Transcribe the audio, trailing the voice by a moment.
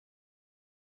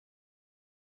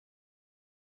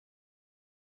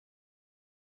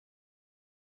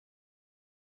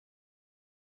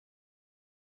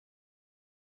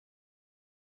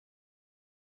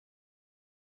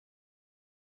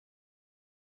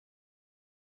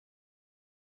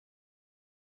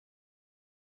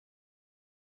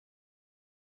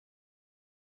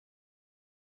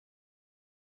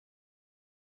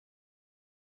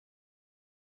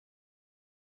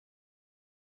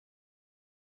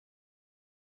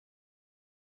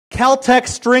Caltech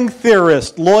string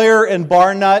theorist, lawyer, and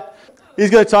bar nut.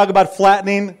 He's going to talk about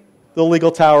flattening the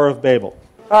legal Tower of Babel.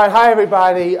 All right, hi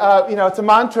everybody. It's a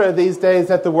mantra these days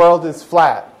that the world is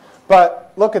flat.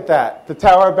 But look at that. The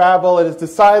Tower of Babel, it is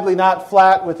decidedly not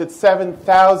flat with its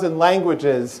 7,000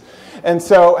 languages. And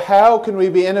so how can we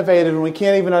be innovative when we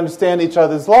can't even understand each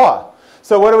other's law?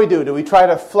 So what do? Do we try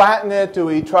to flatten it? Do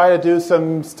we try to do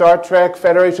some Star Trek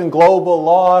Federation global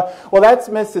law? Well, that's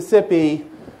Mississippi.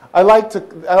 I like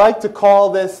to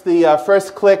call this the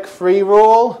first click free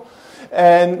rule.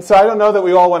 And so I don't know that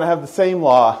we all want to have the same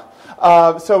law.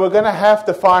 So we're going to have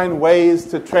to find ways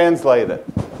to translate it.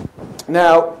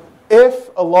 Now,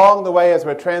 if along the way as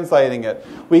we're translating it,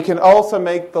 we can also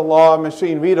make the law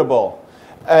machine readable,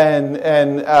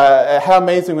 and how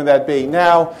amazing would that be?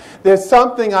 Now, there's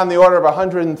something on the order of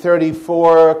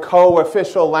 134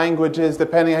 co-official languages,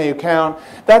 depending how you count.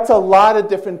 That's a lot of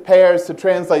different pairs to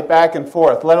translate back and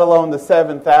forth, let alone the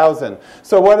 7,000.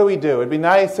 So what do? It'd be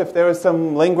nice if there was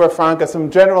some lingua franca, some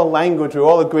general language we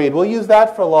all agreed. We'll use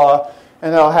that for law,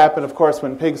 and that'll happen, of course,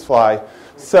 when pigs fly.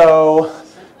 So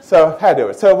how do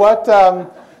it? So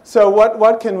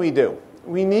what can we do?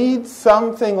 We need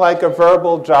something like a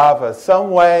verbal Java,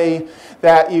 some way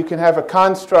that you can have a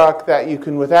construct that you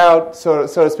can, without, so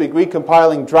to speak,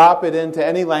 recompiling, drop it into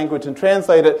any language and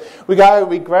translate it. We got to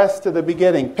regress to the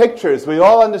beginning. Pictures. We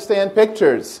all understand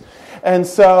pictures. And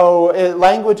so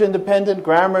language independent,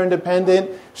 grammar independent,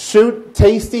 shoot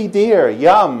tasty deer,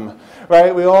 yum.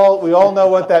 Right? We all know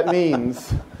what that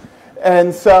means.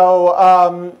 And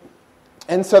so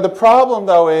the problem,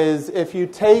 though, is if you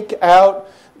take out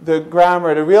the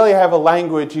grammar to really have a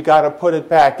language, you got to put it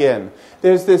back in.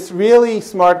 There's this really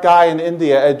smart guy in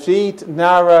India, Ajit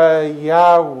Narayanan,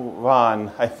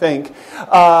 I think,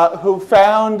 who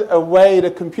found a way to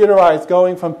computerize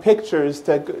going from pictures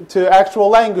to actual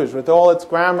language with all its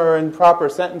grammar and proper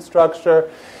sentence structure.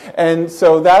 And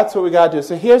so that's what we got to do.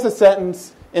 So here's a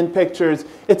sentence in pictures.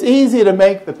 It's easy to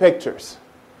make the pictures.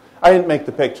 I didn't make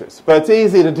the pictures, but it's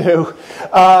easy to do.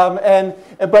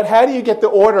 But how do you get the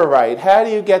order right? How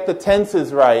do you get the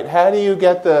tenses right? How do you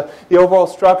get the overall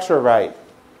structure right?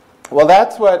 Well,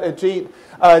 that's what Ajit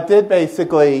did,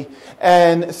 basically.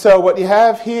 And so what you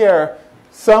have here,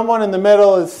 someone in the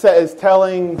middle is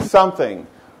telling something.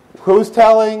 Who's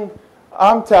telling?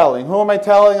 I'm telling. Who am I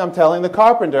telling? I'm telling the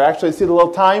carpenter. Actually, see the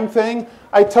little time thing?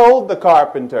 I told the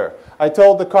carpenter. I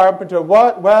told the carpenter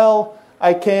what? Well,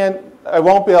 I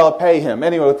won't be able to pay him.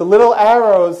 Anyway, with the little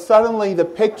arrows, suddenly the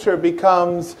picture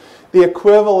becomes the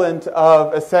equivalent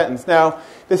of a sentence. Now,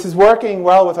 this is working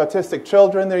well with autistic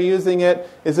children. They're using it.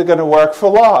 Is it going to work for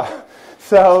law?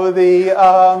 So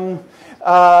because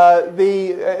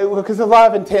there's a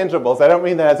lot of intangibles. I don't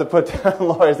mean that as a put down on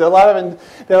lawyers. There are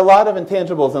a lot of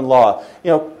intangibles in law.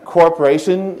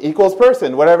 Corporation equals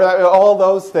person, whatever, all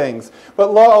those things.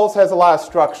 But law also has a lot of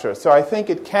structure. So I think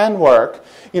it can work.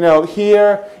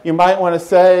 Here you might want to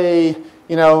say,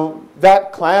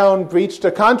 that clown breached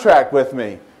a contract with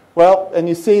me. Well, and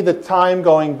you see the time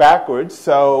going backwards,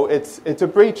 so it's a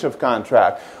breach of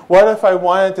contract. What if I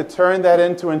wanted to turn that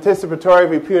into anticipatory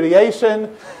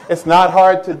repudiation? It's not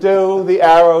hard to do. The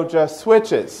arrow just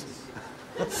switches.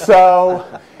 So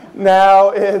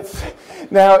now it's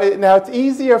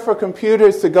easier for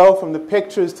computers to go from the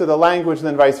pictures to the language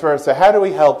than vice versa. How do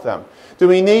we help them? Do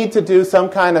we need to do some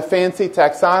kind of fancy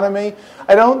taxonomy?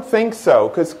 I don't think so,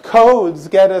 because codes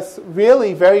get us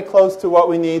really very close to what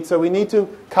we need, so we need to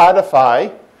codify.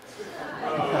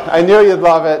 I knew you'd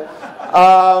love it.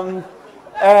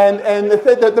 And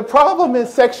the problem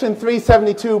is section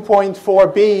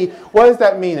 372.4b. What does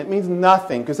that mean? It means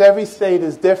nothing, because every state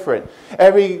is different.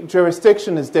 Every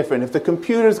jurisdiction is different. If the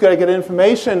computer's going to get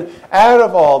information out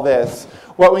of all this,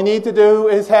 what we need to do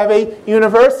is have a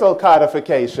universal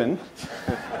codification.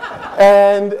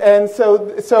 And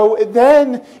so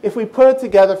then, if we put it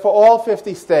together for all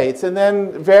 50 states, and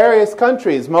then various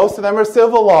countries, most of them are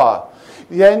civil law,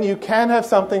 then you can have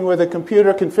something where the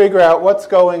computer can figure out what's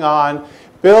going on,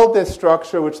 build this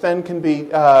structure, which then can be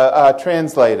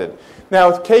translated. Now,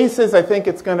 with cases, I think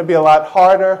it's going to be a lot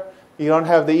harder. You don't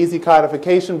have the easy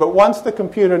codification, but once the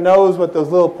computer knows what those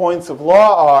little points of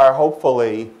law are,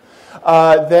 hopefully,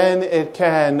 then it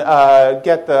can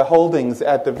get the holdings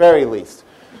at the very least.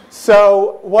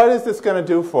 So what is this going to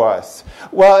do for us?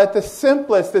 Well, at the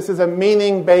simplest, this is a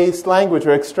meaning-based language.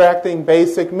 We're extracting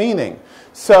basic meaning.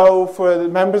 So for the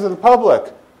members of the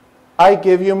public, I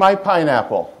give you my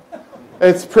pineapple.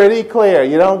 It's pretty clear.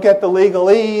 You don't get the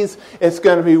legalese. It's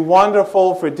going to be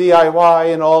wonderful for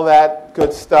DIY and all that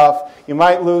good stuff. You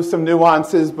might lose some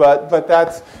nuances, but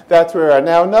that's where we are.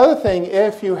 Now, another thing,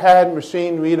 if you had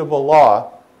machine-readable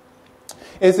law,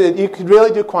 is that you could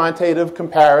really do quantitative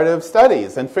comparative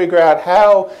studies and figure out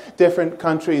how different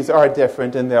countries are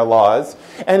different in their laws.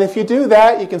 And if you do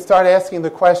that, you can start asking the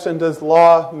question, does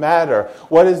law matter?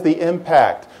 What is the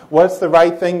impact? What's the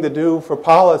right thing to do for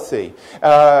policy?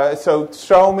 So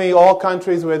show me all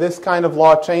countries where this kind of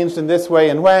law changed in this way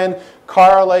and when,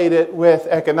 correlate it with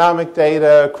economic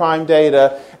data, crime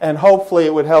data, and hopefully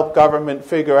it would help government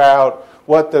figure out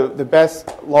what the best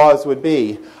laws would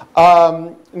be.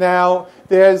 Now,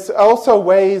 there's also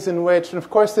ways in which, and of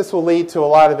course this will lead to a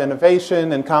lot of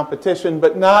innovation and competition,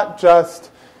 but not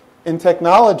just in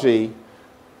technology.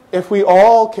 If we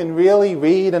all can really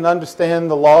read and understand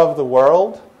the law of the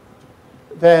world,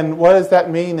 then what does that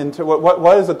mean? What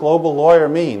does a global lawyer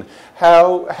mean?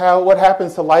 What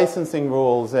happens to licensing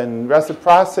rules and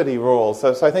reciprocity rules?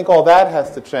 So I think all that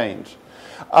has to change.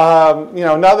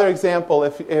 Another example,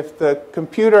 if the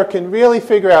computer can really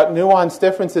figure out nuanced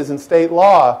differences in state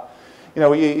law,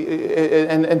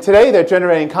 and today they're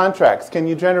generating contracts. Can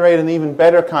you generate an even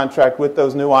better contract with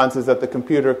those nuances that the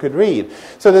computer could read?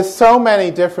 So there's so many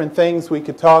different things we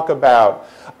could talk about.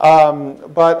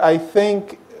 But I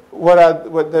think what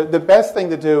the best thing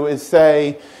to do is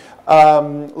say,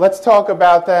 let's talk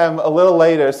about them a little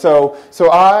later. So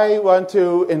I want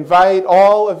to invite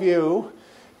all of you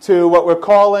to what we're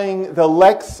calling the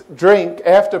Lex Drink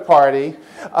After Party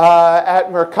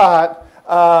at Mercat,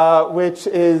 which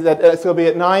is it's going to be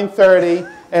at 9:30.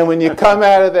 And when you come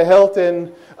out of the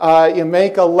Hilton, you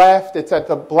make a left. It's at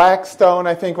the Blackstone,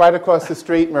 I think, right across the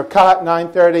street. Mercat,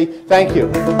 9:30. Thank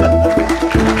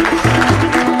you.